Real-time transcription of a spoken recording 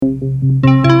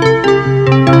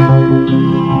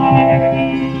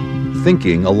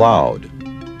Thinking Aloud.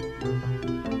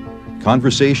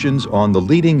 Conversations on the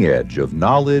leading edge of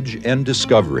knowledge and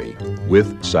discovery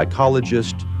with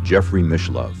psychologist Jeffrey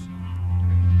Mishlove.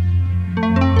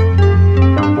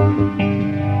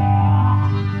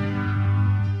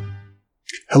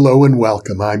 Hello and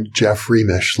welcome. I'm Jeffrey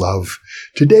Mishlove.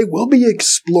 Today we'll be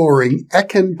exploring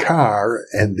Eckankar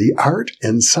and the art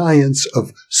and science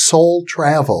of soul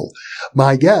travel.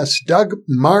 My guest, Doug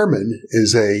Marmon,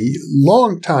 is a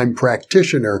longtime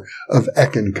practitioner of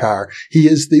Eckankar. He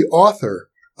is the author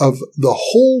of The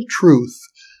Whole Truth,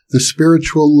 The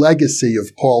Spiritual Legacy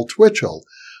of Paul Twitchell.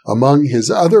 Among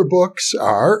his other books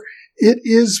are It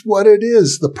Is What It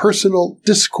Is, The Personal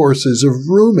Discourses of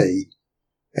Rumi,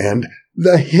 and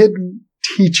The Hidden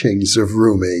Teachings of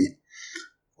Rumi.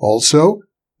 Also,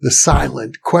 The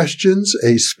Silent Questions,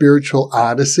 A Spiritual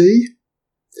Odyssey,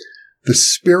 The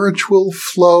Spiritual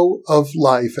Flow of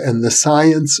Life and the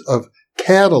Science of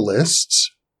Catalysts,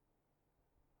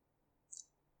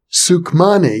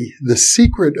 Sukhmani, The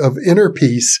Secret of Inner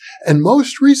Peace, and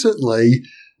most recently,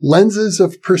 Lenses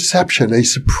of Perception, a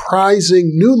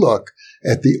surprising new look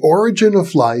at the origin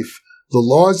of life, the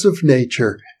laws of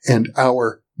nature, and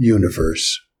our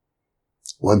universe.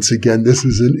 Once again, this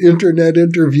is an internet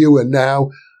interview, and now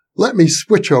let me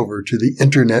switch over to the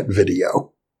internet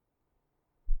video.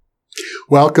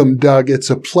 Welcome, Doug. It's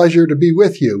a pleasure to be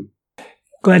with you.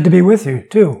 Glad to be with you,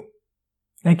 too.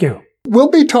 Thank you.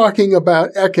 We'll be talking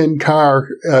about Eckankar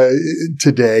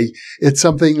today. It's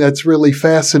something that's really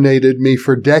fascinated me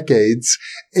for decades.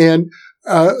 And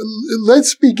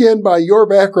let's begin by your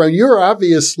background. You're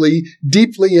obviously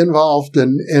deeply involved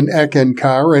in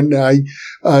Eckankar, and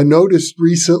I noticed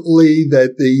recently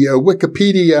that the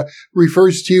Wikipedia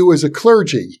refers to you as a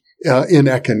clergy in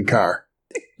Eckankar.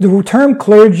 The term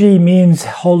clergy means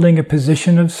holding a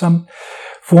position of some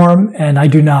form, and I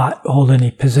do not hold any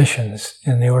positions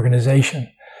in the organization.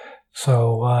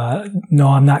 So, no,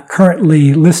 I'm not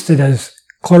currently listed as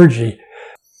clergy.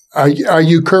 Are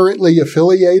you currently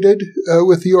affiliated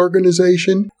with the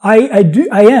organization? I do.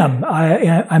 I am.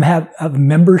 I have a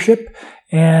membership,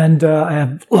 and I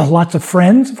have lots of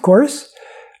friends, of course.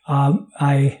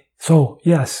 So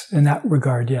yes, in that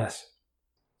regard, yes.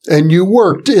 And you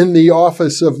worked in the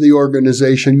office of the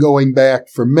organization going back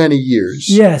for many years.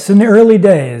 Yes, in the early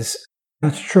days.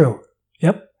 That's true.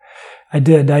 Yep, I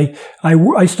did.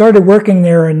 I started working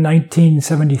there in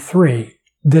 1973.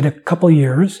 Did a couple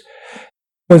years.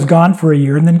 Was gone for a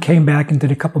year and then came back and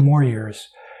did a couple more years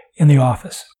in the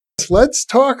office. Let's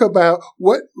talk about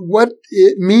what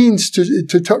it means to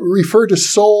refer to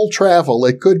soul travel.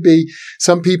 It could be,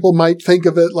 some people might think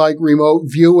of it like remote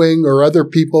viewing, or other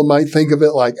people might think of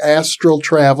it like astral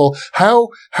travel. How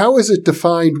is it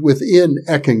defined within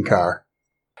Eckankar?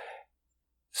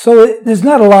 So there's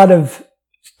not a lot of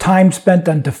time spent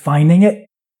on defining it,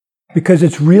 because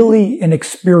it's really an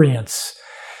experience.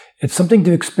 It's something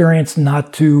to experience,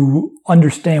 not to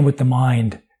understand with the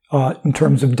mind in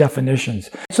terms of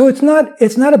definitions. So it's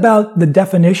not about the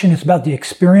definition, it's about the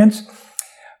experience.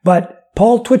 But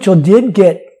Paul Twitchell did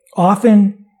get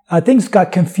often, things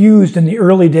got confused in the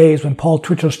early days when Paul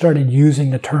Twitchell started using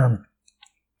the term.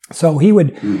 So he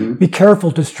would be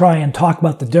careful to try and talk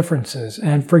about the differences.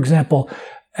 And for example,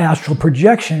 astral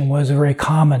projection was a very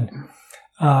common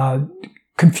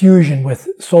confusion with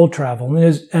soul travel,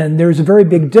 and there's a very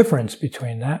big difference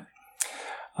between that.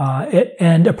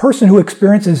 And a person who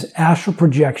experiences astral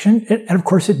projection, and of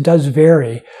course it does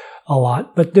vary a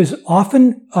lot, but there's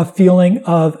often a feeling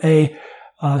of a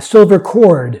silver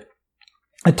cord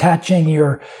attaching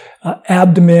your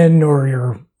abdomen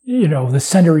or the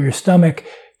center of your stomach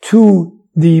to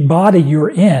the body you're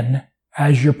in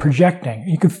as you're projecting.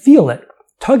 You can feel it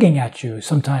tugging at you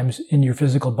sometimes in your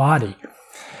physical body.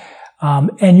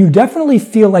 And you definitely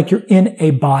feel like you're in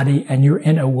a body and you're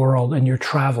in a world and you're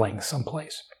traveling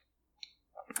someplace.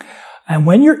 And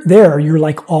when you're there, you're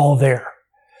like all there.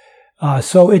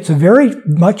 So it's very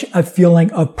much a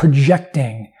feeling of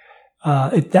projecting.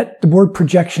 The word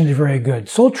projection is very good.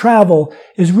 Soul travel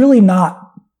is really not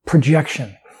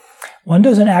projection. One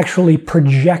doesn't actually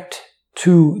project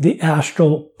to the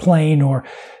astral plane, or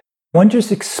one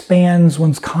just expands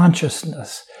one's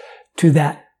consciousness to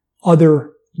that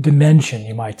other dimension,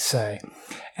 you might say.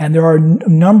 And there are a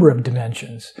number of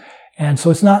dimensions. And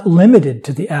so it's not limited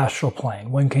to the astral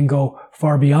plane. One can go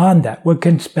far beyond that. One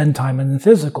can spend time in the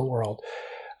physical world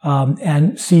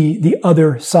and see the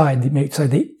other side,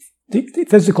 the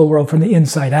physical world from the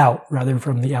inside out rather than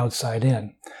from the outside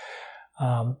in.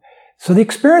 So the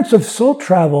experience of soul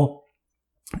travel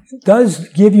does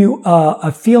give you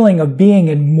a feeling of being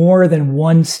in more than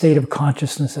one state of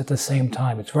consciousness at the same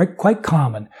time. It's quite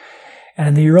common. And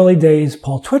in the early days,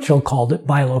 Paul Twitchell called it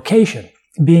bilocation,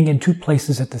 being in two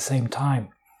places at the same time.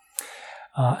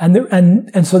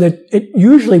 And so that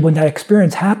usually when that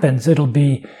experience happens, it'll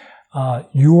be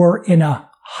you're in a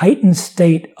heightened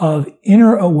state of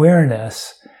inner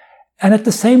awareness, and at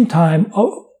the same time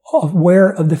aware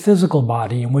of the physical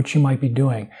body in which you might be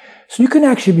doing. So you can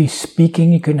actually be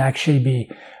speaking, you can actually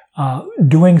be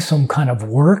doing some kind of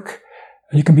work,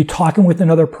 you can be talking with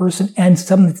another person, and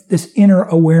this inner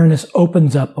awareness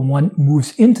opens up and one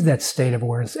moves into that state of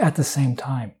awareness at the same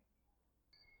time.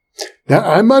 Now,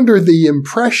 I'm under the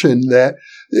impression that,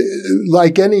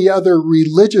 like any other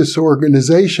religious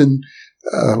organization,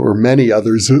 or many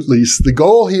others at least, the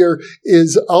goal here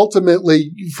is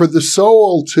ultimately for the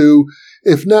soul to,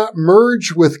 if not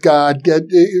merge with God, get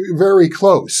very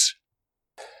close.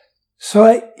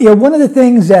 So, one of the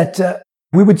things that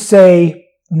we would say,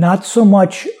 not so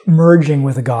much merging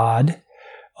with God,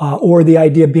 or the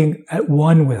idea of being at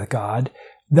one with God,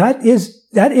 that is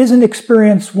an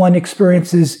experience one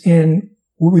experiences in,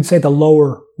 we would say, the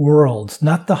lower worlds,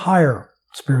 not the higher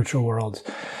spiritual worlds.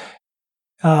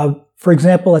 For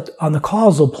example, on the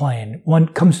causal plane, one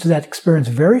comes to that experience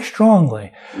very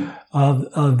strongly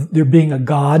of there being a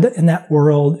God in that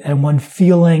world, and one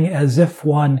feeling as if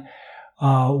one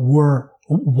were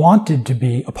wanted to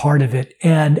be a part of it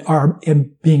and are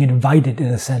being invited, in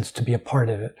a sense, to be a part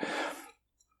of it.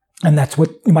 And that's what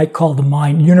you might call the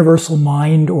mind, universal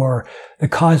mind, or the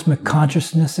cosmic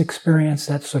consciousness experience,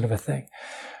 that sort of a thing.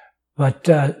 But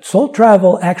soul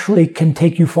travel actually can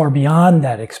take you far beyond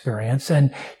that experience.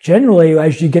 And generally,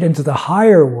 as you get into the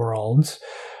higher worlds,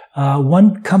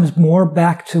 one comes more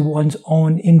back to one's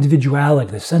own individuality,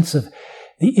 the sense of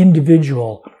the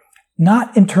individual,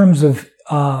 not in terms of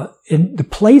in the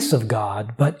place of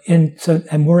God, but and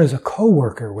more as a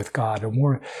co-worker with God, or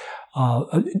more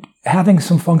having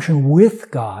some function with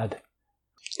God.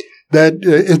 That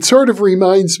it sort of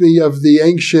reminds me of the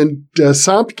ancient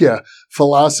Samkhya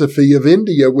philosophy of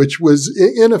India, which was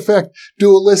in effect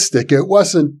dualistic. It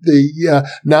wasn't the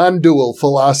non-dual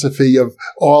philosophy of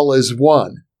all is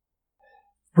one.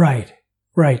 Right.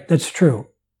 That's true.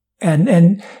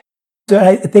 And so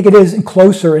I think it is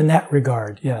closer in that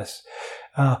regard, yes.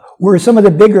 Where one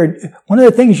of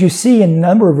the things you see in a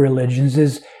number of religions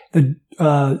is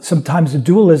sometimes the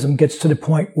dualism gets to the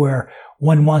point where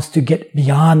one wants to get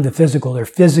beyond the physical. Their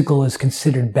physical is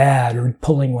considered bad or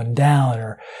pulling one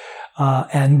down,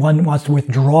 and one wants to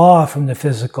withdraw from the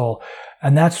physical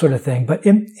and that sort of thing. But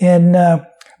in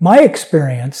my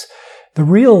experience, the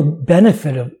real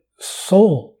benefit of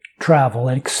soul travel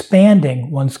and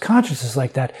expanding one's consciousness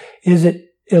like that is it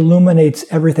illuminates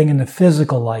everything in the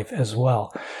physical life as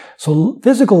well. So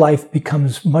physical life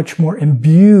becomes much more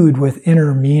imbued with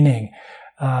inner meaning.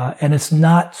 And it's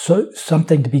not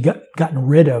something to be gotten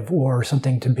rid of or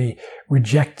something to be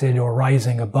rejected or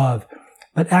rising above,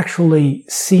 but actually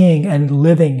seeing and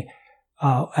living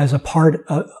as a part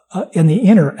in the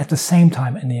inner at the same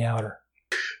time in the outer.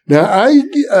 Now, I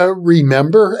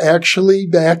remember actually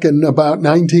back in about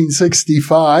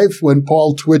 1965 when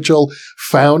Paul Twitchell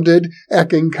founded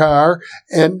Eckankar.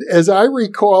 And as I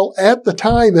recall, at the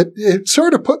time, it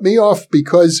sort of put me off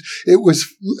because it was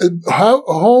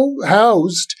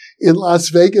housed in Las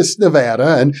Vegas,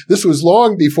 Nevada. And this was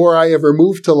long before I ever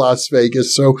moved to Las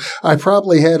Vegas, so I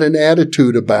probably had an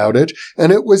attitude about it.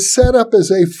 And it was set up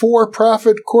as a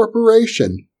for-profit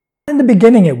corporation. In the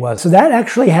beginning it was. So that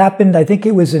actually happened, I think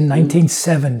it was in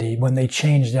 1970 when they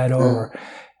changed that over.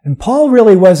 And Paul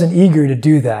really wasn't eager to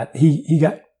do that. He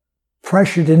got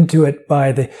pressured into it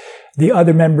by the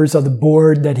other members of the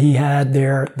board that he had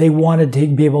there. They wanted to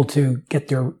be able to get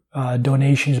their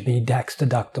donations be tax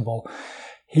deductible.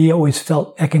 He always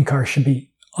felt Eckankar should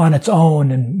be on its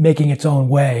own and making its own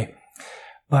way.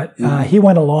 But he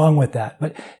went along with that.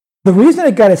 But the reason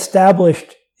it got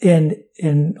established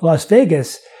in Las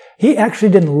Vegas, he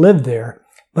actually didn't live there,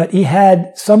 but he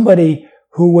had somebody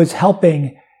who was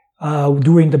helping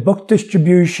doing the book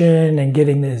distribution and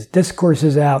getting his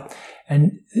discourses out.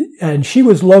 And she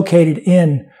was located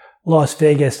in Las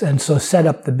Vegas and so set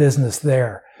up the business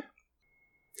there.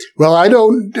 Well, I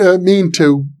don't mean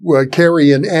to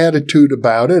carry an attitude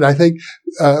about it. I think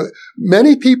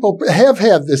many people have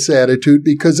had this attitude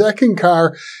because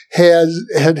Eckankar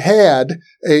had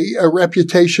a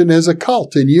reputation as a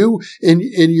cult. And you, in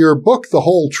your book, The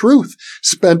Whole Truth,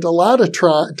 spent a lot of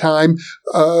time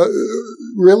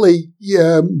really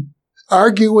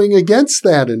arguing against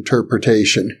that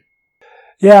interpretation.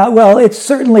 Yeah, well, it's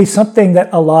certainly something that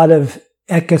a lot of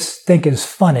Eckists think is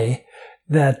funny,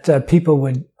 that people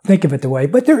would think of it the way.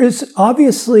 But there is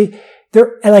obviously,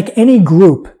 like any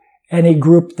group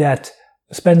that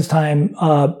spends time,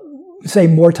 say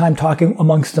more time talking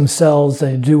amongst themselves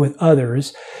than they do with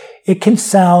others, it can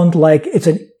sound like it's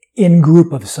an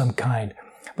in-group of some kind.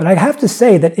 But I have to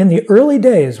say that in the early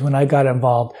days when I got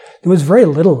involved, there was very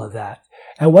little of that.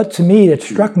 And what to me that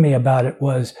struck me about it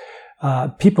was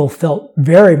people felt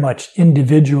very much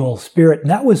individual spirit. And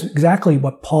that was exactly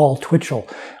what Paul Twitchell,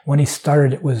 when he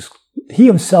started it, he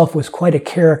himself was quite a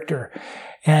character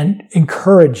and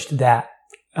encouraged that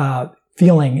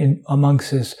feeling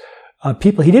amongst his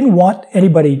people. He didn't want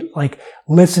anybody like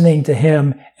listening to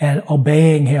him and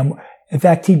obeying him. In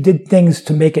fact, he did things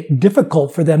to make it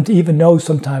difficult for them to even know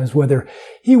sometimes whether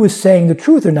he was saying the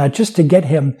truth or not, just to get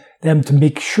them to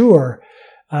make sure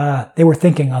they were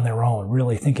thinking on their own,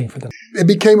 really thinking for them. It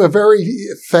became a very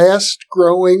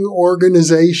fast-growing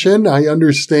organization. I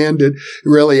understand it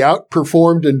really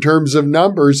outperformed in terms of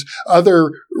numbers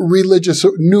other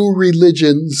new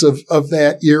religions of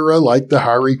that era, like the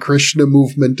Hare Krishna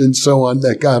movement and so on,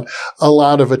 that got a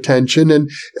lot of attention. And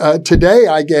today,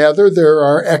 I gather, there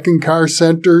are Eckankar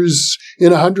centers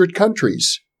in 100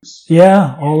 countries.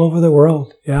 Yeah, all over the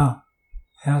world. Yeah.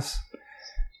 Yes.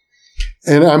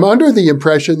 And I'm under the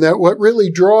impression that what really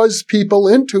draws people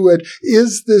into it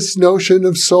is this notion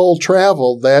of soul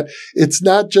travel, that it's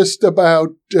not just about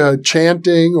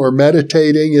chanting or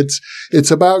meditating.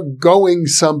 It's about going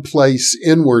someplace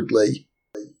inwardly.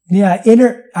 Yeah,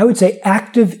 I would say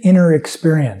active inner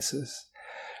experiences,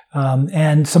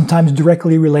 and sometimes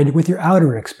directly related with your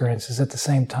outer experiences at the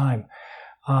same time.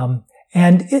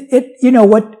 And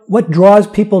what draws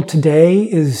people today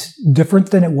is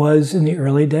different than it was in the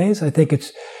early days. I think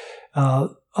it's,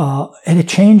 and it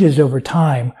changes over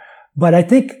time. But I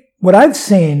think what I've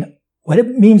seen, what it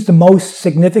means the most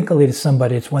significantly to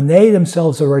somebody, it's when they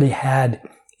themselves already had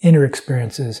inner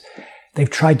experiences. They've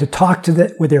tried to talk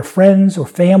with their friends or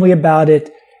family about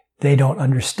it. They don't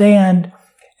understand.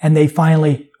 And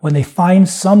when they find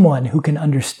someone who can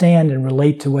understand and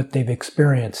relate to what they've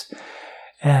experienced,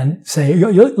 and say,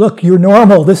 look, you're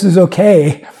normal, this is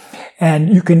okay.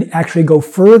 And you can actually go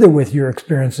further with your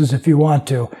experiences if you want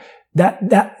to.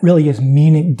 That really is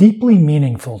deeply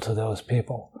meaningful to those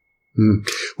people.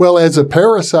 Well, as a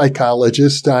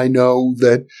parapsychologist, I know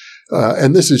that,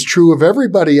 and this is true of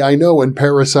everybody I know in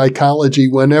parapsychology,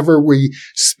 whenever we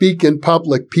speak in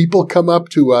public, people come up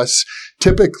to us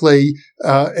typically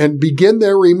and begin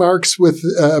their remarks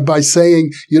by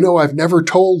saying, I've never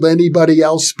told anybody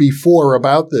else before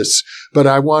about this, but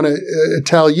I want to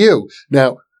tell you.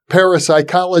 Now,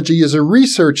 parapsychology is a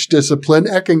research discipline.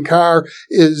 Eckankar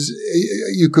is,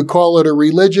 you could call it a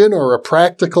religion or a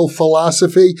practical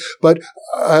philosophy, but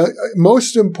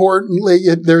most importantly,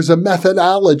 there's a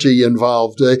methodology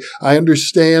involved. I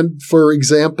understand, for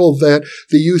example, that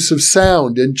the use of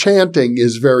sound and chanting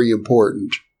is very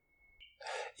important.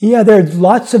 Yeah, there's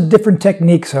lots of different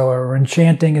techniques, however, and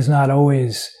chanting is not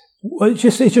always, it's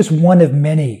just one of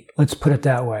many, let's put it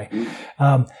that way.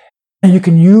 And you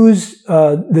can use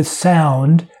the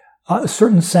sound,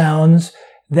 certain sounds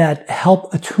that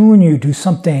help attune you to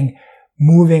something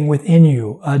moving within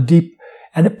you, deep,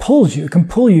 and it can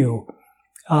pull you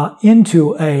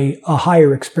into a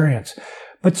higher experience.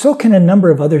 But so can a number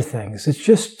of other things. It's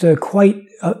just quite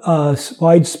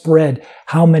widespread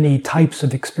how many types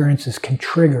of experiences can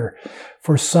trigger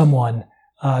for someone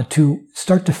to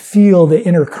start to feel the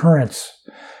inner currents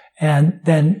and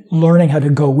then learning how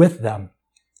to go with them.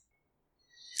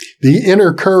 The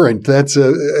inner current, that's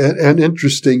an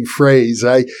interesting phrase.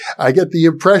 I get the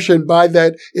impression by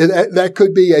that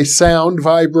could be a sound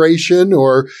vibration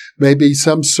or maybe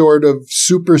some sort of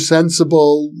super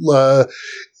sensible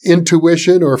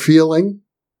intuition or feeling.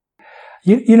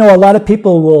 A lot of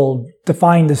people will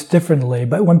define this differently,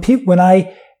 but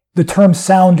the term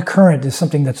sound current is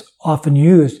something that's often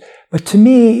used, but to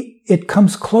me, it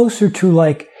comes closer to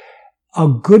like a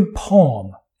good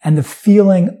poem and the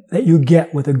feeling that you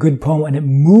get with a good poem, and it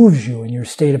moves you in your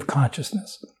state of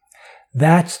consciousness.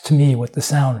 That's, to me, what the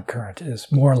sound current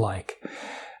is more like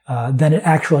than it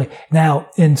actually. Now,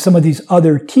 in some of these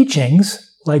other teachings,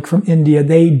 like from India,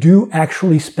 they do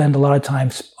actually spend a lot of time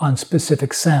on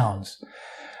specific sounds.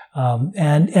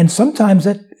 And sometimes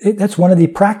that's one of the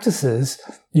practices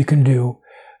you can do,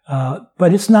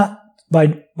 but it's not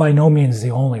by no means the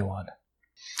only one.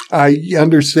 I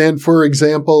understand, for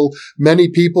example, many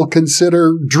people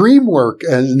consider dream work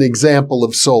as an example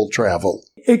of soul travel.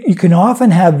 You can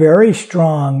often have very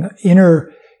strong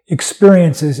inner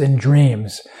experiences in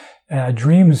dreams.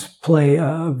 Dreams play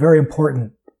a very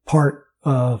important part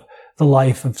of the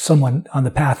life of someone on the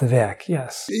path of Ek,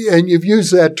 yes. And you've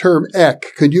used that term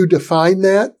Ek. Could you define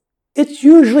that? It's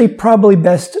usually probably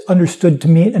best understood to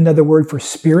mean another word for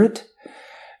spirit.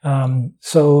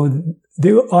 So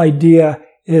the idea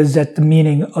is that the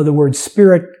meaning of the word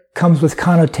spirit comes with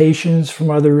connotations from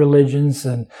other religions.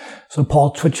 And so Paul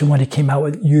Twitchell, when he came out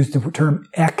with, used the term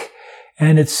Ek,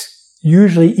 and it's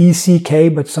usually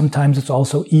ECK, but sometimes it's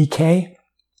also EK.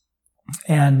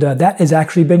 And that has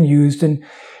actually been used in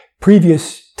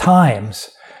previous times.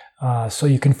 So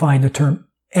you can find the term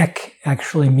Ek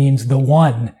actually means the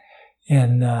one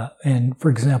in,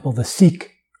 for example, the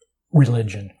Sikh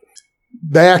religion.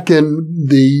 Back in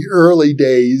the early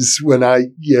days when I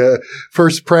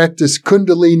first practiced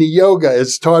Kundalini Yoga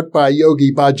as taught by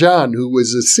Yogi Bhajan, who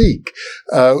was a Sikh,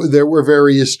 there were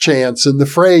various chants, and the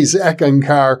phrase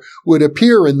Ekankar would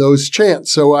appear in those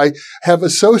chants. So I have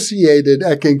associated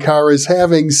Ekankar as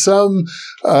having some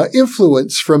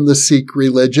influence from the Sikh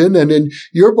religion. And in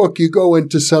your book, you go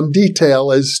into some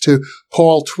detail as to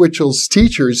Paul Twitchell's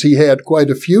teachers. He had quite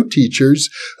a few teachers.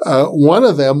 One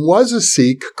of them was a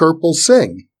Sikh, Kirpal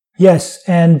Singh. Yes,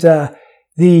 and one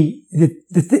of the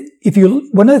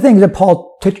things that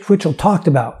Paul Twitchell talked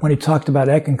about when he talked about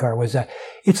Ekankar was that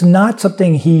it's not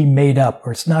something he made up,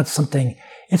 or it's something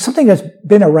that's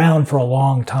been around for a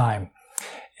long time,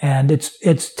 and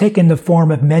it's taken the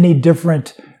form of many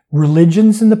different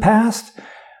religions in the past,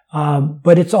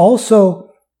 but it's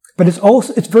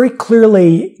very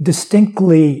clearly,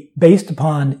 distinctly based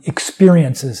upon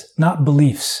experiences, not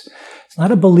beliefs. It's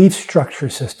not a belief structure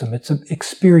system. It's an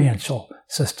experiential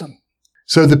system.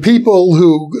 So the people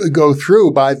who go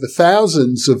through by the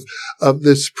thousands of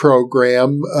this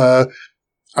program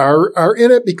are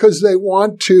in it because they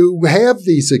want to have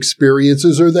these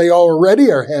experiences, or they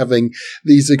already are having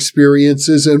these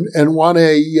experiences and want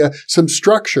some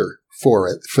structure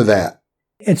for that.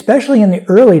 Especially in the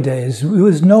early days, there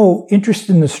was no interest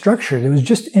in the structure. There was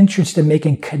just interest in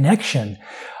making connection,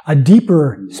 a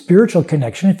deeper spiritual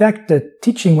connection. In fact, the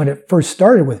teaching, when it first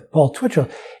started with Paul Twitchell,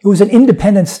 it was an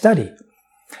independent study.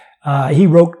 He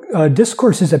wrote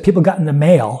discourses that people got in the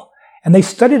mail, and they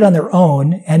studied on their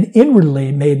own and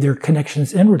inwardly made their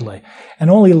connections inwardly. And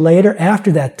only later,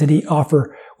 after that, did he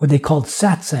offer what they called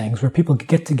satsangs, where people could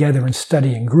get together and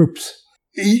study in groups.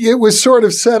 It was sort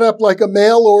of set up like a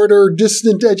mail-order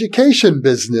distant education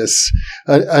business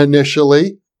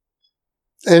initially.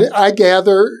 And I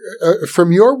gather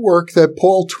from your work that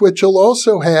Paul Twitchell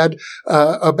also had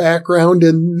a background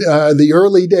in the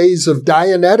early days of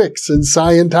Dianetics and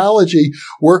Scientology,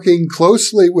 working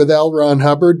closely with L. Ron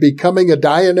Hubbard, becoming a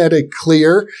Dianetic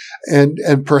clear and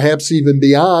perhaps even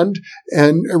beyond,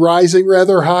 and rising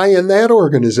rather high in that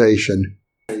organization.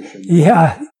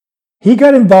 Yeah. He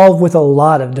got involved with a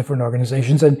lot of different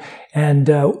organizations, and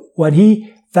what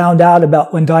he found out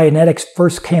about when Dianetics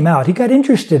first came out, he got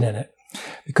interested in it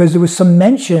because there was some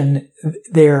mention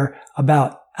there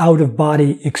about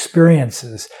out-of-body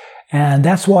experiences, and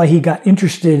that's why he got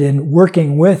interested in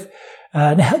working with,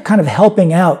 kind of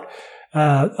helping out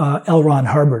L. Ron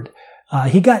Hubbard.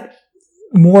 He got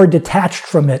more detached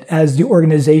from it as the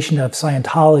organization of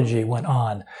Scientology went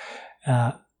on.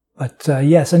 But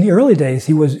yes, in the early days,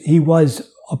 he was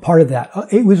a part of that.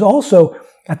 It was also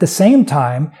at the same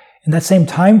time, in that same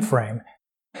time frame,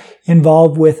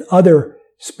 involved with other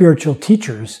spiritual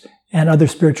teachers and other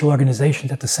spiritual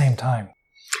organizations at the same time.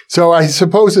 So I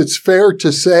suppose it's fair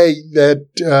to say that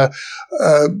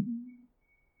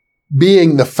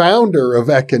being the founder of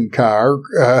Ekankar,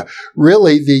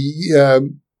 really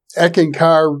the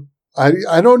Ekankar,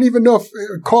 I don't even know if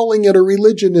calling it a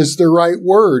religion is the right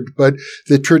word, but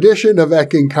the tradition of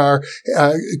Ekankar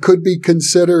could be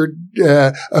considered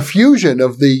a fusion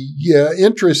of the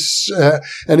interests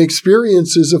and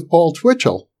experiences of Paul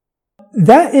Twitchell.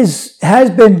 That has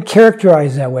been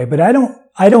characterized that way, but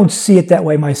I don't see it that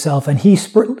way myself, and he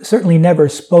certainly never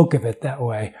spoke of it that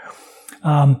way.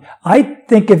 I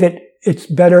think of it's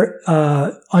better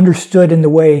understood in the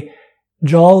way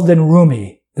Jalaluddin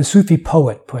Rumi, the Sufi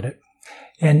poet, put it.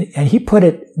 And he put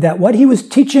it that what he was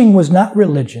teaching was not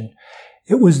religion.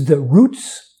 It was the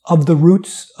roots of the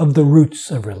roots of the roots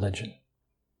of religion.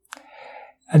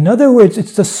 In other words,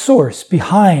 it's the source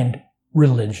behind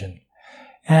religion.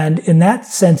 And in that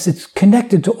sense, it's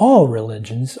connected to all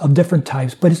religions of different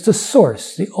types, but it's the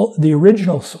source, the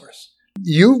original source.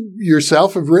 You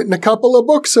yourself have written a couple of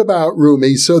books about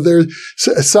Rumi, so there's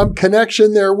some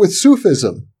connection there with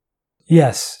Sufism.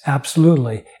 Yes,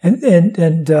 absolutely.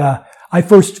 And I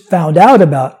first found out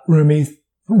about Rumi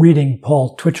reading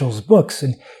Paul Twitchell's books,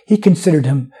 and he considered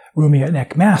Rumi an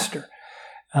Ek master.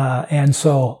 And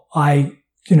so I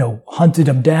hunted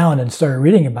him down and started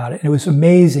reading about it. And it was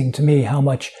amazing to me how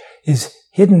much is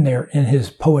hidden there in his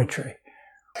poetry.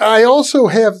 I also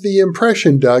have the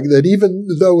impression, Doug, that even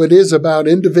though it is about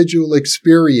individual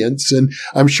experience, and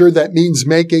I'm sure that means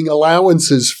making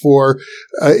allowances for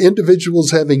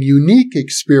individuals having unique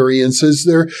experiences,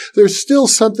 there's still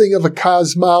something of a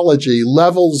cosmology,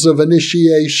 levels of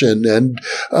initiation, and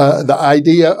the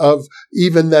idea of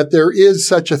even that there is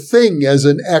such a thing as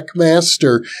an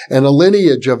Eckmaster, and a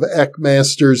lineage of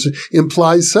Eckmasters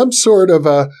implies some sort of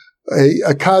a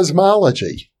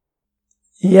cosmology.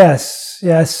 Yes.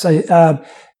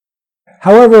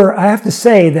 However, I have to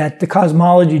say that the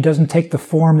cosmology doesn't take the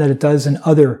form that it does in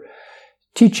other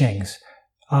teachings,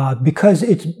 because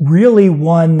it's really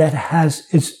one that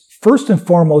it's first and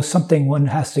foremost something one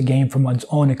has to gain from one's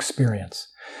own experience.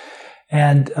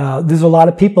 And there's a lot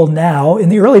of people now. In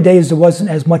the early days, there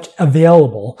wasn't as much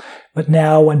available, but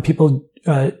now when people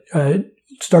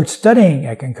start studying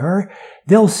Eckankar,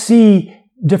 they'll see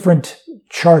different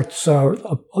charts,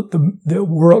 the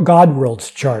world, God worlds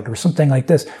chart or something like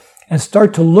this, and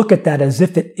start to look at that as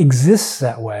if it exists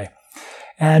that way.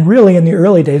 And really, in the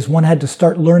early days, one had to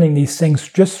start learning these things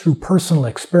just through personal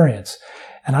experience.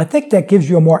 And I think that gives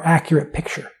you a more accurate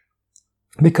picture,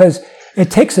 because it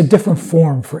takes a different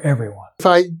form for everyone. If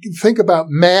I think about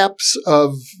maps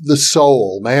of the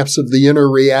soul, maps of the inner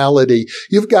reality,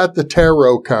 you've got the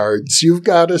tarot cards, you've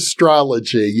got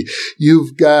astrology,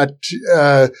 you've got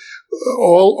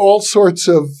all sorts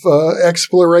of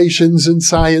explorations in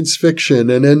science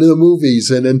fiction and in the movies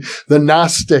and in the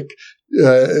Gnostic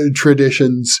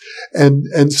traditions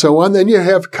and so on. Then you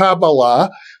have Kabbalah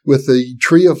with the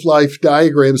Tree of Life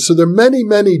diagrams. So there are many,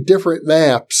 many different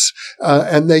maps,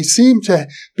 and they seem to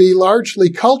be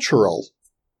largely cultural.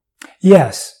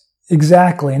 Yes,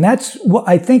 exactly. And that's what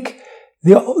I think.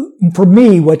 For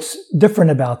me, what's different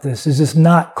about this is it's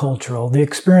not cultural. The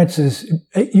experiences,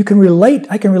 I can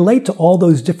relate to all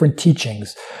those different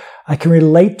teachings. I can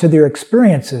relate to their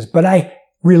experiences, but I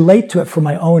relate to it from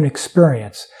my own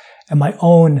experience and my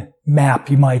own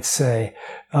map, you might say,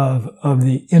 of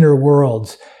the inner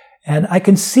worlds. And I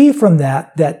can see from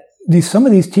that some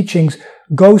of these teachings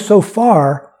go so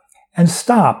far and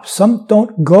stop. Some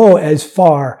don't go as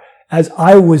far as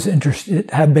I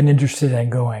have been interested in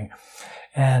going.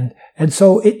 And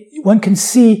so one can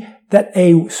see that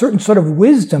a certain sort of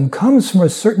wisdom comes from a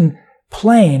certain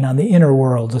plane on the inner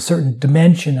worlds, a certain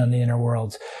dimension on the inner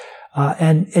worlds.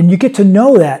 And you get to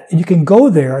know that, and you can go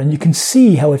there and you can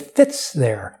see how it fits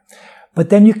there. But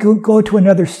then you can go to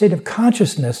another state of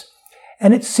consciousness,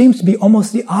 and it seems to be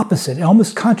almost the opposite. It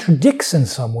almost contradicts in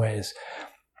some ways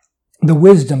the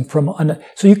wisdom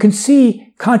so you can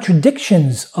see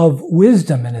contradictions of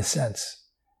wisdom in a sense.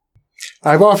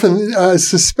 I've often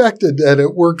suspected that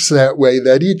it works that way,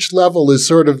 that each level is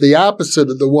sort of the opposite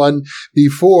of the one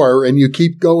before, and you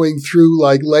keep going through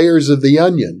like layers of the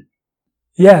onion.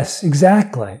 Yes,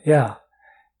 exactly. Yeah.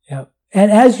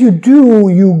 And as you do,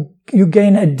 you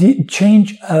gain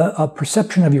a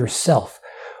perception of yourself.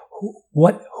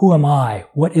 Who am I?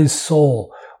 What is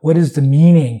soul? What is the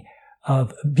meaning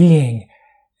of being?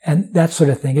 And that sort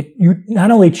of thing. You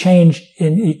not only change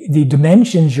in the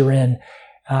dimensions you're in,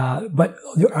 but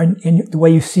in the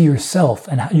way you see yourself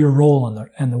and your role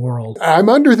in the world. I'm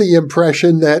under the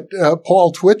impression that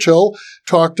Paul Twitchell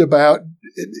talked about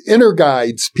inner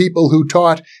guides, people who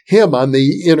taught him on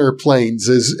the inner planes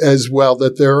as well,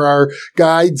 that there are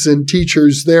guides and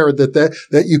teachers there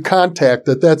that you contact,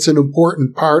 that's an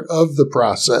important part of the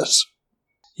process.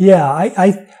 Yeah,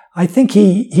 I think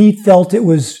he felt it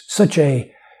was such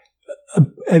a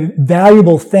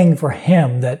valuable thing for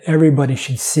him that everybody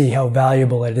should see how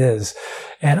valuable it is.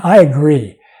 And I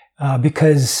agree,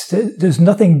 because there's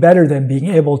nothing better than being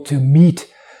able to meet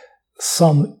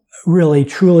some really,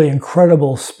 truly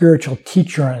incredible spiritual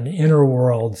teacher in the inner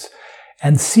worlds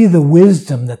and see the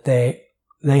wisdom that they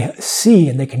see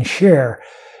and they can share.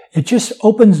 It just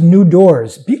opens new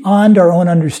doors beyond our own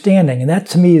understanding. And that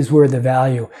to me is where the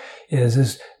value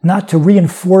is not to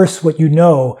reinforce what you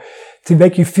know, to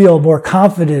make you feel more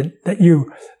confident that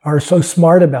you are so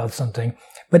smart about something,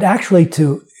 but actually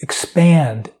to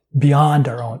expand beyond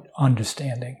our own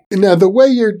understanding. Now, the way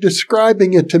you're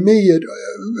describing it to me, it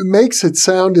makes it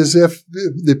sound as if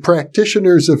the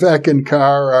practitioners of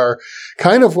Eckankar are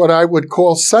kind of what I would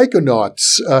call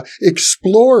psychonauts,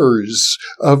 explorers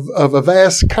of a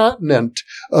vast continent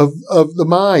of the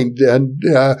mind, and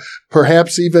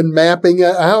perhaps even mapping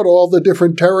out all the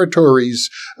different territories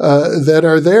that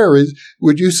are there.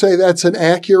 Would you say that's an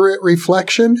accurate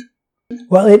reflection?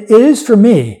 Well, it is for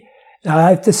me. Now, I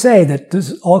have to say that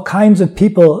there's all kinds of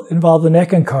people involved in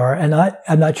Eckankar, and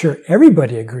I'm not sure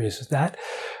everybody agrees with that.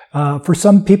 For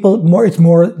some people, it's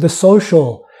more the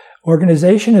social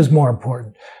organization is more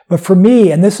important. But for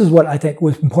me, and this is what I think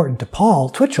was important to Paul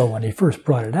Twitchell when he first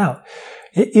brought it out,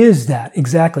 it is that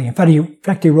exactly. In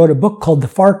fact, he wrote a book called The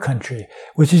Far Country,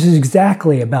 which is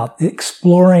exactly about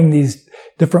exploring these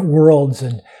different worlds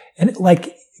and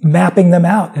like mapping them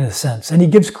out in a sense. And he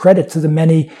gives credit to the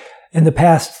many in the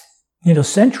past,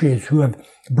 centuries who have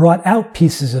brought out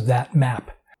pieces of that map.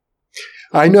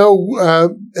 I know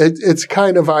it's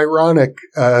kind of ironic.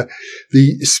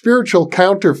 The Spiritual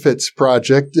Counterfeits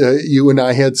Project, you and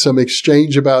I had some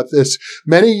exchange about this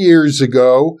many years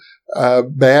ago,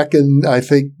 back in, I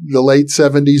think, the late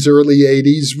 70s, early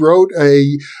 80s, wrote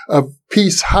a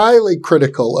piece highly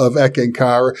critical of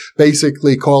Eckankar,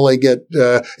 basically calling it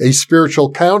a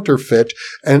spiritual counterfeit.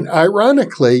 And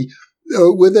ironically,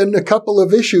 within a couple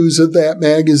of issues of that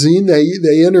magazine, they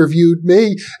interviewed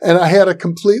me, and I had a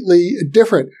completely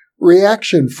different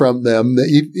reaction from them,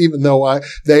 even though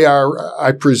they are,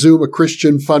 I presume, a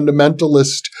Christian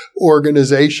fundamentalist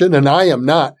organization, and I am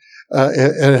not,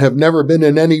 and have never been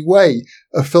in any way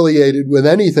affiliated with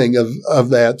anything of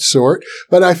that sort.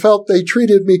 But I felt they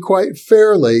treated me quite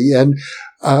fairly, and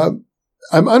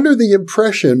I'm under the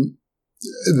impression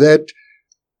that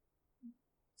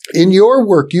in your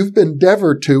work, you've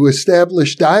endeavored to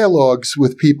establish dialogues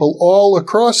with people all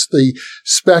across the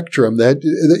spectrum, that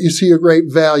you see a great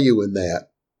value in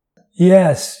that.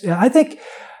 Yes. I think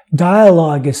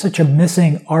dialogue is such a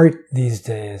missing art these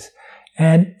days.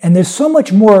 And there's so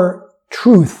much more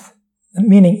truth,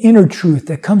 meaning inner truth,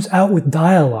 that comes out with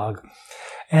dialogue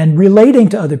and relating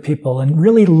to other people and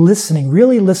really listening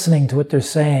to what they're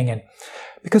saying. And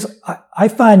because I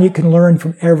find you can learn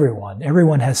from everyone.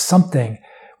 Everyone has something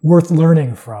worth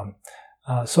learning from.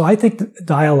 So I think the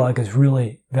dialogue is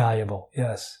really valuable,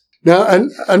 yes. Now,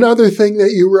 another thing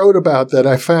that you wrote about that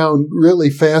I found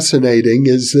really fascinating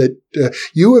is that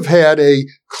you have had a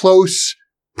close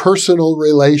personal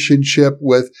relationship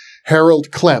with Harold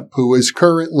Klemp, who is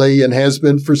currently and has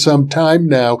been for some time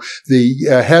now the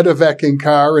head of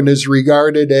Eckankar and is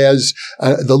regarded as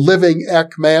the living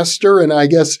Ek master. And I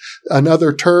guess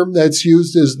another term that's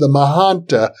used is the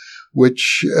Mahanta,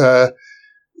 which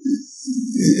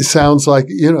sounds like,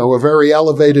 a very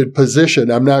elevated position.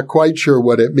 I'm not quite sure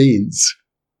what it means.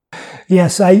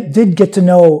 Yes, I did get to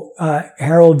know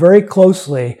Harold very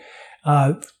closely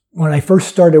when I first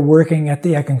started working at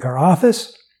the Eckankar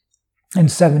office in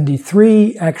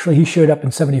 73. Actually, he showed up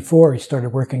in 74. He started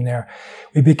working there.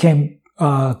 We became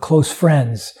close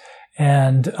friends,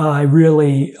 and I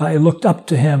looked up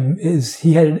to him.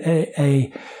 He had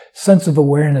a sense of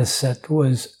awareness that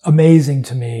was amazing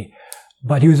to me.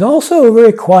 But he was also a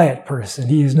very quiet person.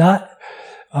 He is not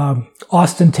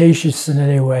ostentatious in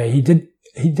any way. He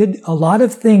did a lot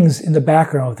of things in the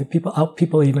background without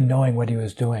people even knowing what he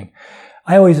was doing.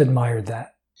 I always admired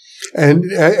that.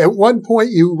 And at one point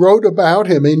you wrote about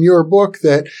him in your book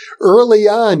that early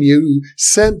on you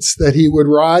sensed that he would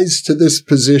rise to this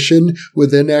position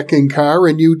within Eckankar,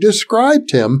 and you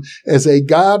described him as a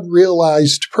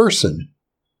God-realized person.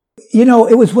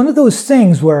 It was one of those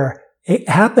things where it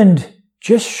happened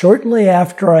just shortly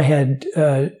after I had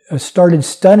started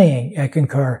studying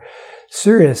Eckankar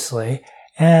seriously.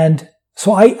 And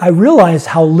so I realized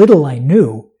how little I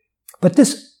knew, but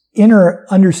this inner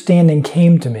understanding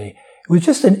came to me. It was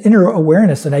just an inner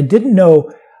awareness that I didn't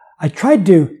know. I tried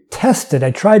to test it.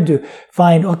 I tried to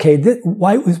find,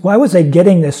 why was I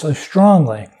getting this so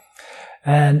strongly?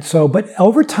 And so, but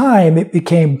over time, it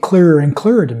became clearer and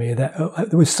clearer to me that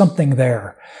there was something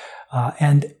there.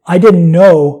 And I didn't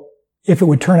know if it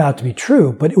would turn out to be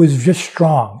true, but it was just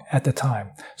strong at the time.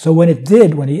 So when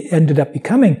he ended up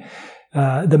becoming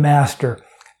the master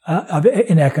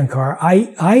in Eckankar,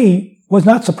 I was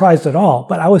not surprised at all,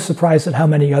 but I was surprised at how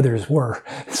many others were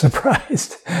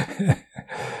surprised.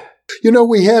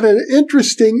 We had an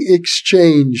interesting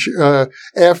exchange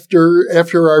after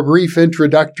our brief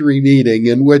introductory meeting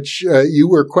in which you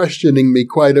were questioning me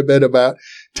quite a bit about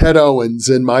Ted Owens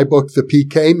in my book, The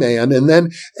PK Man. And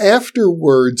then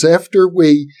afterwards, after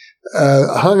we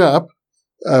hung up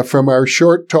from our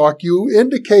short talk, you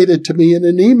indicated to me in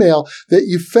an email that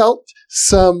you felt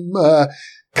some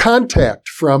contact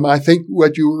from, I think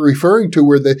what you were referring to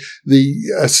were the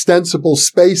ostensible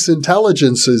space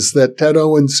intelligences that Ted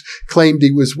Owens claimed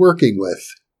he was working with.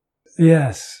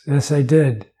 Yes, I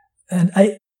did. And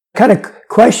I kind of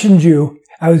questioned you.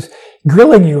 I was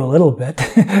grilling you a little bit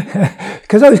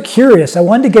because I was curious. I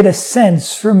wanted to get a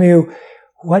sense from you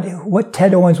what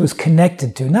Ted Owens was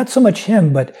connected to. Not so much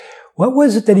him, but what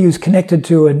was it that he was connected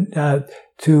to and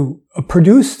to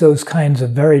produce those kinds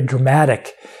of very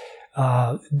dramatic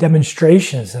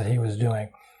demonstrations that he was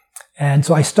doing? And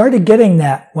so I started getting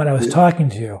that when I was talking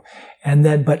to you. And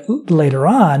then, but later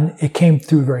on, it came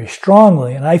through very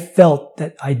strongly. And I felt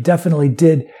that I definitely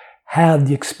did have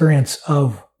the experience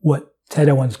of what Ted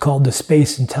Owens called the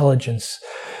space intelligence.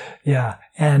 Yeah.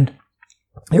 And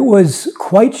it was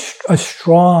quite a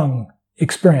strong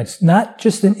experience, not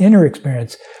just an inner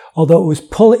experience, although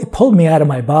it pulled me out of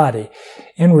my body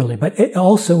inwardly, but it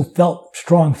also felt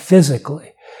strong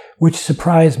physically, which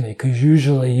surprised me because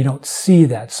usually you don't see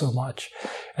that so much.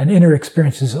 An inner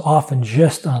experience is often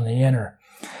just on the inner.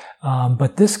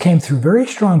 But this came through very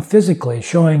strong physically,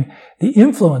 showing the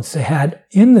influence they had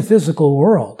in the physical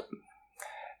world.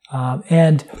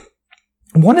 And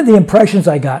one of the impressions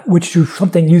I got, which was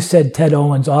something you said Ted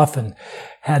Owens often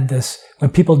had this, when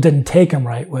people didn't take him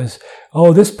right, was,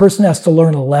 oh, this person has to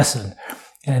learn a lesson.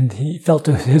 And he felt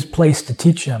it was his place to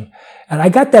teach them. And I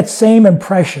got that same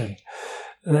impression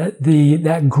that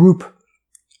that group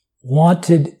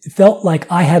felt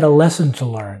like I had a lesson to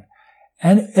learn.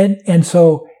 And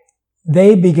so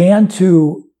they began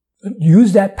to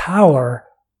use that power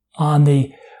on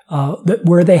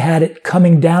where they had it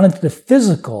coming down into the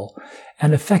physical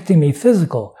and affecting me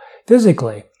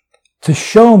physically to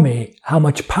show me how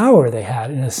much power they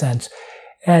had in a sense.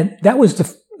 And that was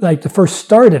the first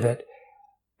start of it.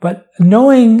 But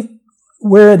knowing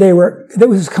where that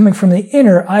was coming from the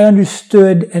inner, I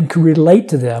understood and could relate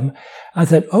to them. I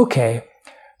thought, okay,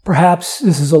 perhaps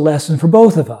this is a lesson for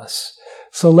both of us.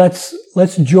 So let's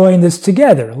join this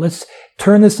together. Let's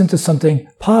turn this into something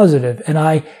positive. And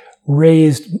I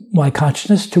raised my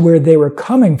consciousness to where they were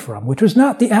coming from, which was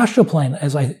not the astral plane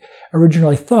as I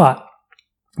originally thought.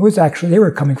 It was actually, they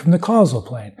were coming from the causal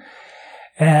plane.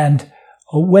 And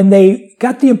when they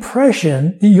got the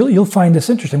impression, you'll find this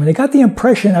interesting, when they got the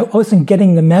impression I wasn't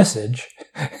getting the message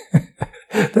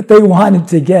that they want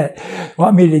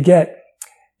me to get,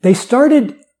 they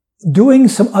started doing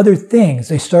some other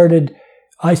things. I started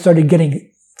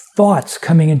getting thoughts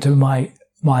coming into my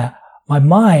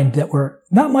mind that were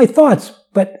not my thoughts,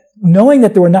 but knowing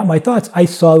that they were not my thoughts, I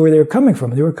saw where they were coming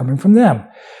from. They were coming from them.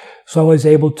 So I was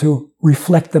able to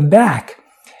reflect them back.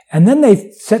 And then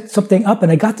they set something up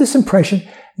and I got this impression,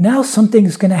 now something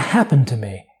is going to happen to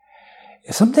me.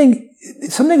 Something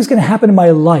is going to happen in my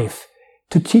life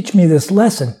to teach me this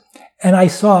lesson. And I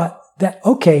saw that,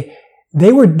 okay,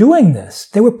 they were doing this.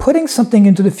 They were putting something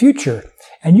into the future.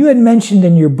 And you had mentioned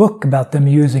in your book about them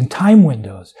using time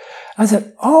windows. I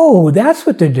said, oh, that's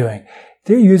what they're doing.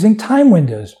 They're using time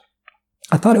windows.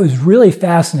 I thought it was really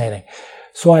fascinating.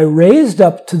 So I raised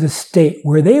up to the state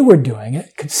where they were doing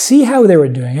it, could see how they were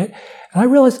doing it, and I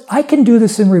realized I can do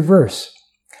this in reverse.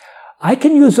 I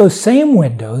can use those same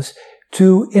windows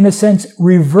to, in a sense,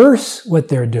 reverse what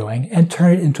they're doing and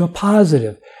turn it into a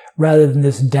positive, rather than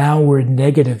this downward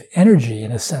negative energy,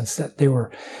 in a sense, that they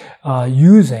were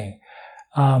using.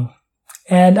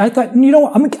 And I thought,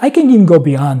 I can even go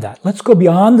beyond that. Let's go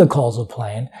beyond the causal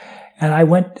plane. And I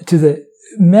went to the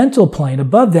mental plane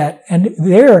above that, and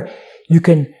there you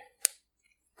can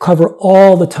cover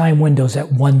all the time windows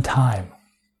at one time.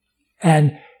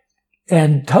 And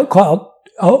call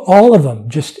all of them,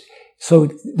 just so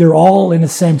they're all, in a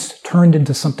sense, turned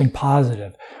into something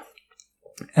positive.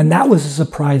 And that was a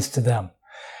surprise to them.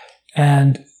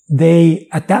 And they,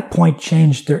 at that point,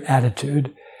 changed their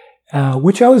attitude,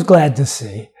 which I was glad to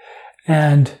see.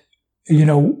 And,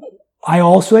 I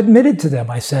also admitted to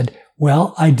them, I said,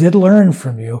 well, I did learn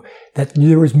from you that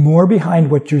there was more behind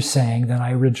what you're saying than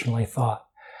I originally thought.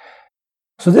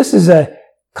 So this is a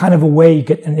kind of a way you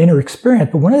get an inner experience.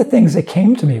 But one of the things that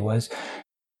came to me was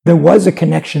there was a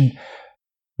connection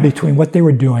between what they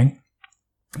were doing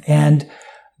and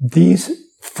these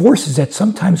forces that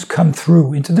sometimes come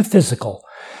through into the physical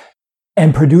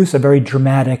and produce a very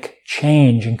dramatic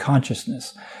change in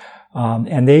consciousness.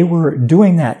 And they were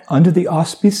doing that under the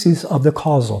auspices of the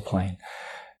causal plane.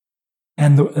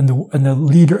 And the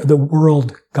leader, the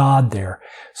world God there.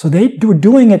 So they were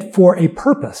doing it for a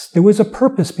purpose. There was a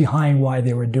purpose behind why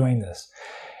they were doing this.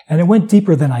 And it went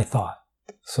deeper than I thought.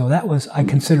 So that was, I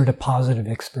considered, a positive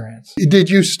experience.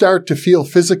 Did you start to feel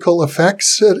physical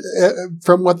effects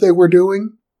from what they were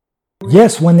doing?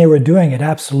 Yes, when they were doing it,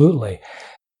 absolutely.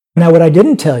 Now, what I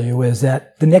didn't tell you is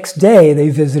that the next day they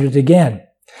visited again.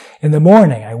 In the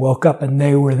morning, I woke up and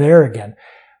they were there again.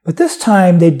 But this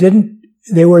time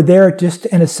they were there just,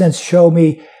 in a sense, show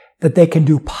me that they can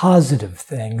do positive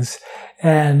things.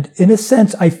 And in a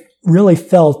sense, I really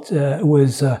felt it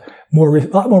was a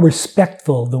lot more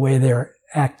respectful the way they're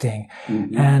acting.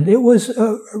 Mm-hmm. And it was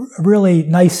a really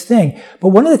nice thing. But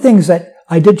one of the things that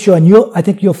I did show, and I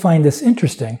think you'll find this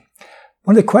interesting,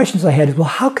 one of the questions I had is, well,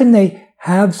 how can they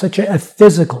have such a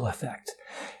physical effect?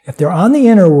 If they're on the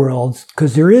inner worlds,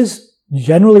 because there is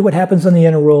generally what happens on the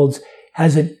inner worlds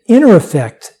has an inner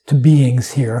effect to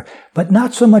beings here, but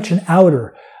not so much an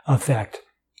outer effect.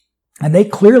 And they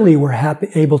clearly were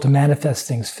able to manifest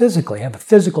things physically, have a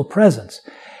physical presence.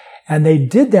 And they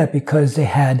did that because they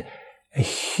had a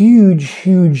huge,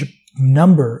 huge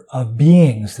number of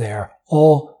beings there,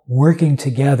 all working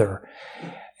together.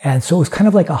 And so it was kind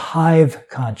of like a hive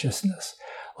consciousness,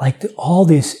 like all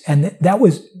these, and that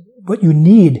was what you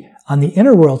need on the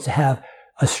inner world to have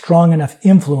a strong enough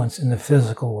influence in the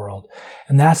physical world.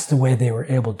 And that's the way they were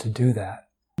able to do that.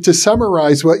 To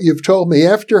summarize what you've told me,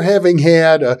 after having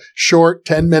had a short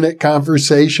 10-minute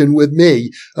conversation with me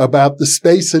about the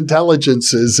space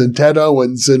intelligences and Ted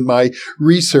Owens and my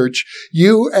research,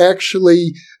 you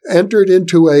actually entered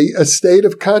into a state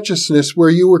of consciousness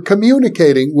where you were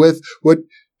communicating with what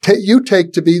you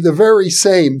take to be the very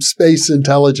same space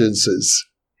intelligences.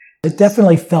 It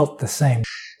definitely felt the same.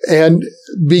 And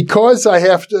because I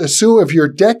have to assume of your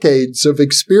decades of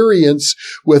experience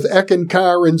with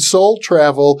Eckankar and soul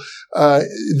travel,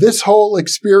 this whole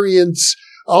experience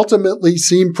ultimately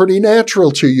seemed pretty natural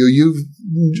to you.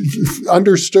 You've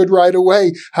understood right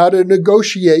away how to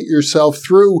negotiate yourself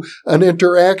through an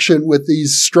interaction with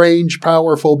these strange,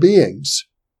 powerful beings.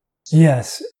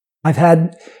 Yes. I've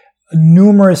had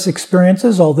numerous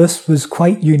experiences. All this was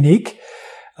quite unique.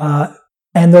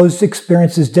 And those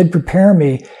experiences did prepare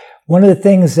me. One of the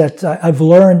things that I've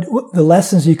learned, the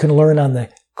lessons you can learn on the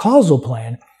causal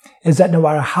plane, is that no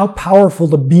matter how powerful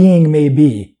the being may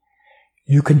be,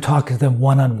 you can talk to them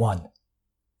one-on-one.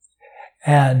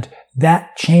 And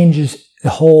that changes the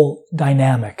whole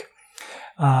dynamic.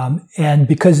 And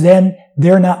because then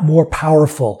they're not more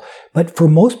powerful. But for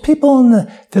most people in the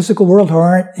physical world who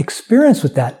aren't experienced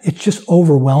with that, it's just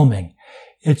overwhelming.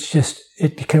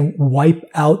 It can wipe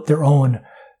out their own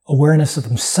awareness of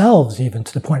themselves, even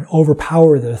to the point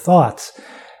overpower their thoughts.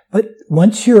 But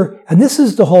and this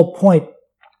is the whole point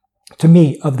to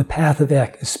me of the path of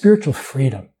Ek, is spiritual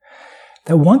freedom.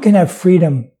 That one can have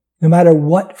freedom no matter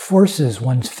what forces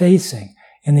one's facing,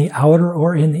 in the outer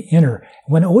or in the inner.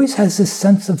 One always has this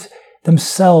sense of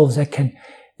themselves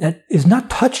that is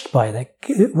not touched by, that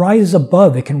it rises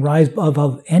above. It can rise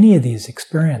above any of these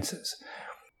experiences.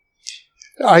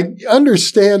 I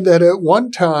understand that at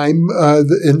one time,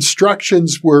 the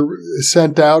instructions were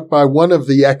sent out by one of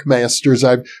the Ek masters,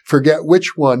 I forget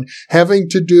which one, having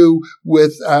to do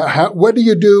with what do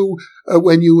you do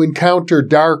when you encounter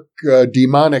dark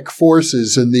demonic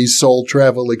forces in these soul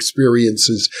travel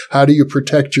experiences? How do you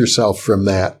protect yourself from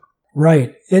that?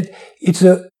 Right. It's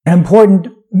an important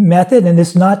method, and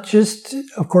it's not just,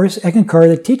 of course, Eckankar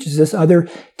that teaches this. Other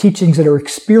teachings that are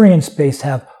experience-based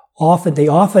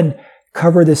often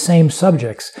cover the same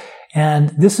subjects.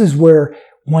 And this is where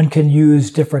one can use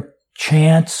different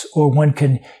chants, or one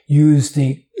can use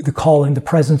the calling, the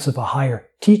presence of a higher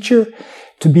teacher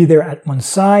to be there at one's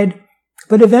side.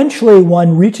 But eventually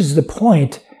one reaches the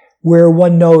point where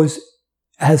one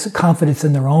has confidence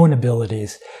in their own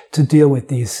abilities to deal with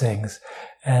these things.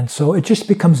 And so it just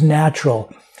becomes natural.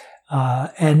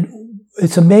 And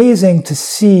it's amazing to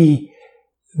see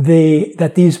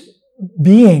that these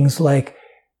beings,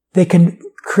 they can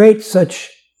create such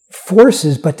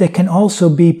forces, but they can also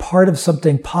be part of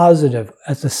something positive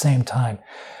at the same time.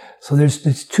 So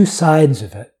there's two sides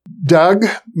of it. Doug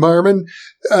Marmon,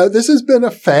 this has been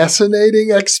a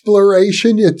fascinating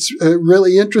exploration. It's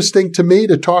really interesting to me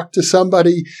to talk to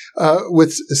somebody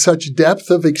with such depth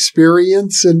of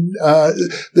experience in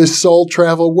this soul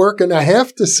travel work. And I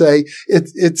have to say,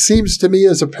 it seems to me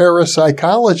as a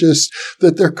parapsychologist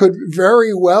that there could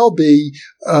very well be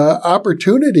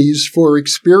opportunities for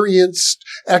experienced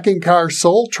Eckankar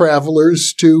soul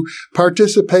travelers to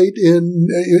participate in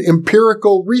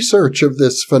empirical research of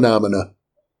this phenomena.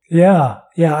 Yeah.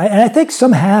 And I think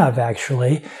some have,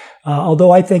 actually,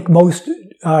 although I think most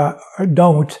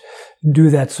don't do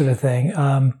that sort of thing.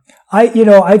 I've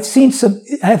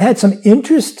had some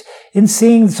interest in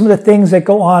seeing some of the things that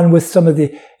go on with some of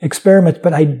the experiments,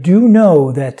 but I do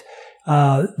know that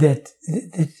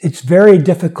it's very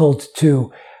difficult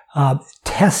to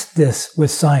test this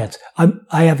with science.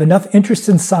 I have enough interest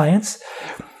in science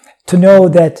to know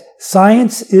that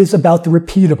science is about the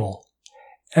repeatable.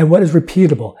 And what is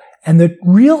repeatable? And the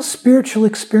real spiritual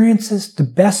experiences, the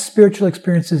best spiritual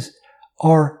experiences,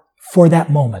 are for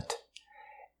that moment.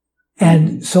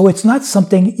 And so it's not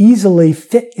something easily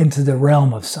fit into the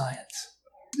realm of science.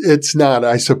 it's not.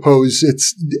 I suppose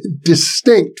it's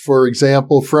distinct, for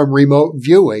example, from remote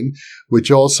viewing,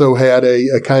 which also had a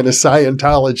kind of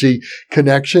Scientology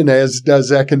connection, as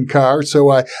does Eckankar. So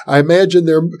I imagine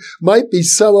there might be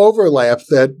some overlap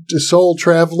that soul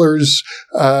travelers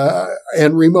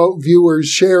and remote viewers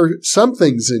share some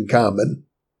things in common.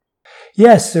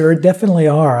 Yes, there definitely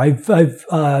are. I've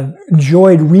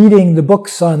enjoyed reading the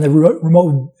books on the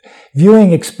remote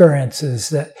viewing experiments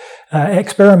that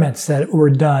were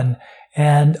done,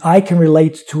 and I can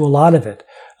relate to a lot of it.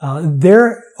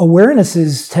 Their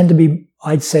awarenesses tend to be,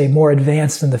 I'd say, more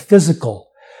advanced than the physical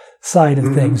side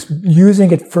of things,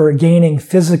 using it for gaining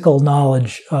physical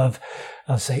knowledge of,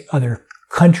 say, other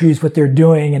countries, what they're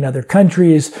doing in other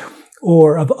countries,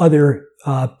 or of other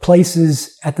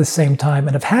places at the same time.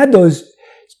 And I've had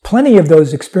plenty of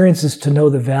those experiences to know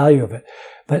the value of it.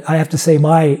 But I have to say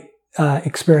my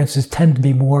experiences tend to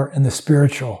be more in the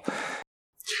spiritual.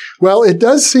 Well, it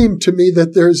does seem to me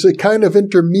that there's a kind of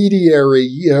intermediary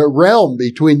realm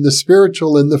between the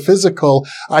spiritual and the physical.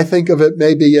 I think of it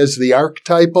maybe as the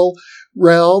archetypal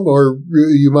realm, or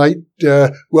you might,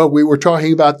 we were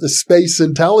talking about the space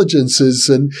intelligences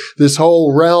and this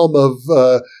whole realm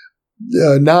of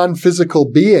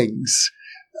non-physical beings.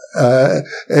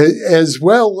 As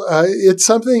well, it's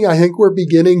something I think we're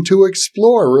beginning to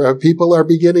explore. People are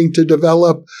beginning to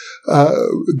develop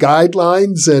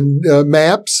guidelines and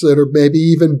maps that are maybe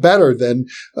even better than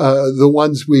the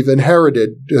ones we've inherited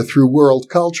through world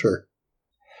culture.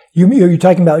 Are you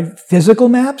talking about physical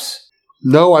maps?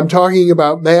 No, I'm talking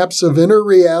about maps of inner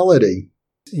reality.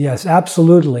 Yes,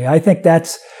 absolutely. I think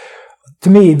that's, to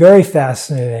me, very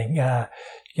fascinating.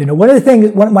 One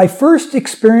of my first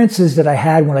experiences that I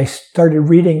had when I started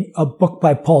reading a book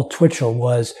by Paul Twitchell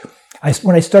was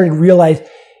when I started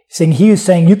realizing he was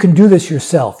saying, you can do this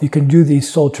yourself. You can do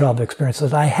these soul travel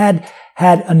experiences. I had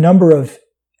a number of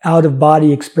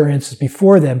out-of-body experiences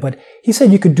before then, but he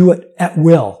said you could do it at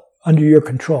will, under your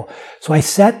control. So I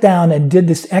sat down and did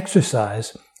this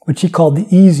exercise, which he called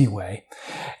the easy way.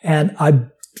 And I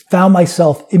found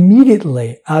myself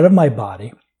immediately out of my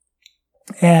body.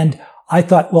 And I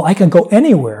thought, well, I can go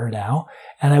anywhere now.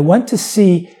 And I went to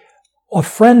see a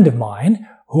friend of mine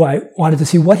who I wanted to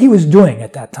see what he was doing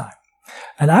at that time.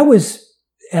 And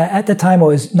at the time I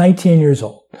was 19 years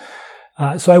old.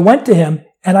 So I went to him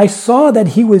and I saw that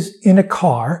he was in a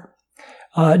car,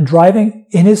 driving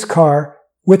in his car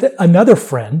with another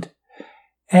friend.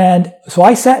 And so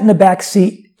I sat in the back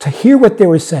seat to hear what they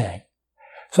were saying.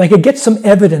 So I could get some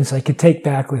evidence I could take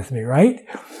back with me, right?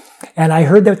 And I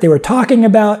heard what they were talking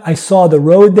about. I saw the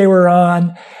road they were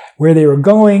on, where they were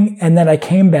going. And then I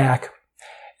came back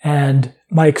and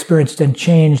my experience then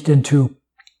changed into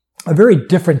a very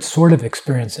different sort of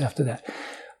experience after that.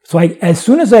 So as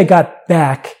soon as I got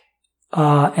back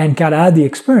and got out of the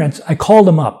experience, I called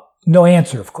him up. No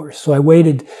answer, of course. So I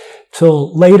waited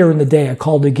till later in the day. I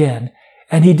called again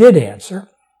and he did answer.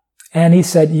 And he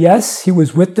said, yes, he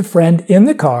was with the friend in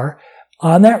the car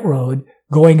on that road,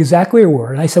 going exactly where we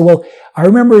were. And I said, well, I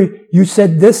remember you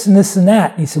said this and this and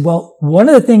that. And he said, well, one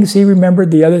of the things he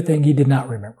remembered, the other thing he did not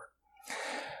remember.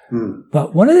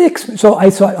 But so I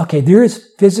thought, okay, there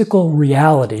is physical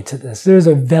reality to this. There's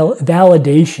a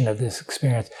validation of this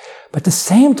experience. But at the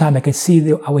same time, I could see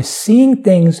that I was seeing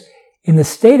things in the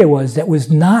state I was that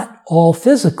was not all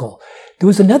physical. There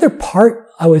was another part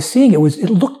I was seeing. It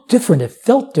looked different. It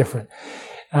felt different.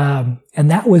 And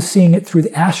that was seeing it through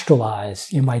the astral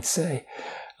eyes, you might say.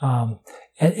 And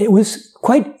it was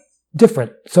quite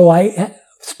different. So I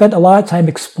spent a lot of time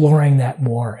exploring that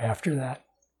more after that.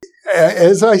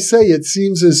 As I say, it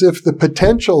seems as if the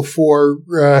potential for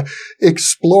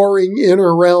exploring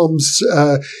inner realms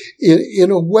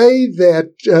in a way that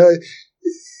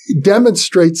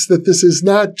demonstrates that this is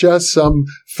not just some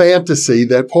fantasy,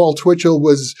 that Paul Twitchell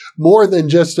was more than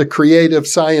just a creative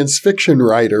science fiction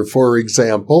writer, for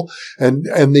example, and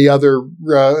the other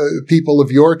people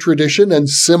of your tradition and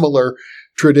similar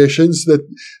traditions,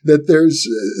 that there's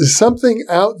something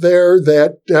out there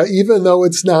that, even though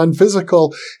it's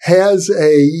non-physical, has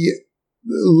a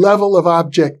level of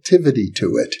objectivity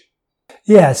to it.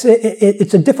 Yes,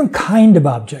 it's a different kind of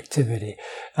objectivity,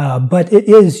 but it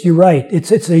is, you're right,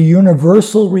 it's a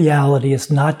universal reality.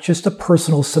 It's not just a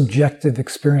personal subjective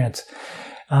experience.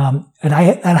 And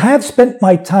I have spent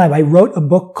my time, I wrote a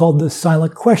book called The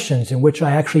Silent Questions, in which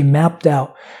I actually mapped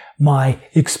out my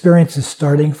experiences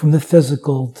starting from the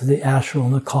physical to the astral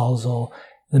and the causal,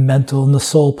 the mental and the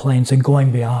soul planes, and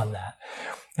going beyond that.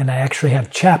 And I actually have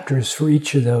chapters for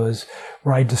each of those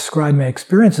where I describe my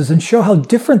experiences and show how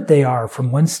different they are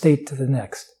from one state to the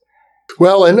next.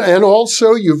 Well, and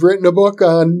also you've written a book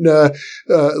on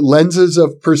lenses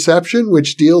of perception,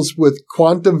 which deals with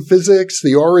quantum physics,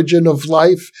 the origin of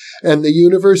life, and the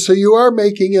universe. So you are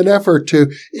making an effort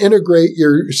to integrate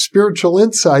your spiritual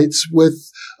insights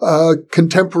with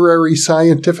contemporary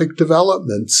scientific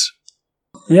developments.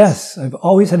 Yes, I've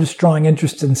always had a strong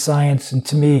interest in science, and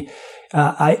to me,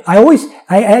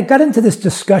 I got into this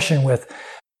discussion with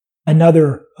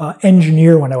another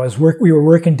engineer when we were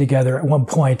working together at one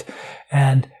point,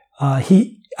 and I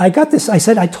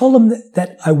told him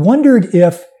that I wondered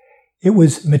if it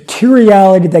was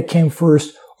materiality that came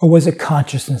first, or was it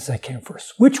consciousness that came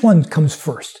first? Which one comes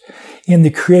first in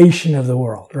the creation of the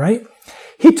world, right?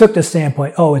 He took the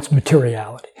standpoint, it's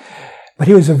materiality. But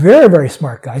he was a very, very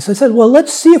smart guy. So I said, well,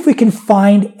 let's see if we can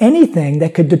find anything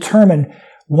that could determine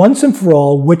once and for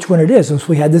all which one it is. So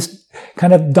we had this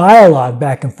kind of dialogue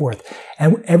back and forth.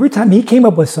 And every time he came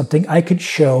up with something, I could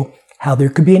show how there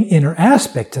could be an inner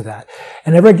aspect to that.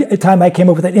 And every time I came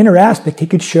up with an inner aspect, he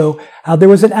could show how there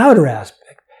was an outer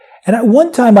aspect. And at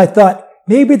one time I thought,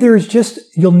 maybe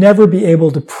you'll never be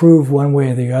able to prove one way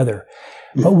or the other.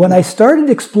 But when I started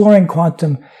exploring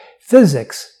quantum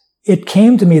physics, it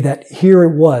came to me that here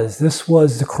it was. This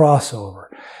was the crossover.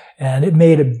 And it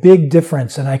made a big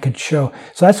difference, and I could show.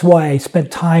 So that's why I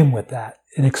spent time with that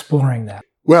and exploring that.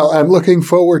 Well, I'm looking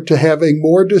forward to having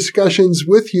more discussions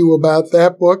with you about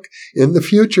that book in the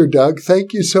future, Doug.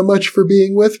 Thank you so much for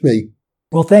being with me.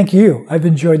 Well, thank you. I've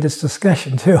enjoyed this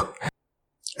discussion, too.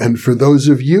 And for those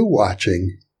of you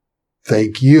watching,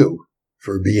 thank you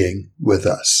for being with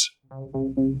us.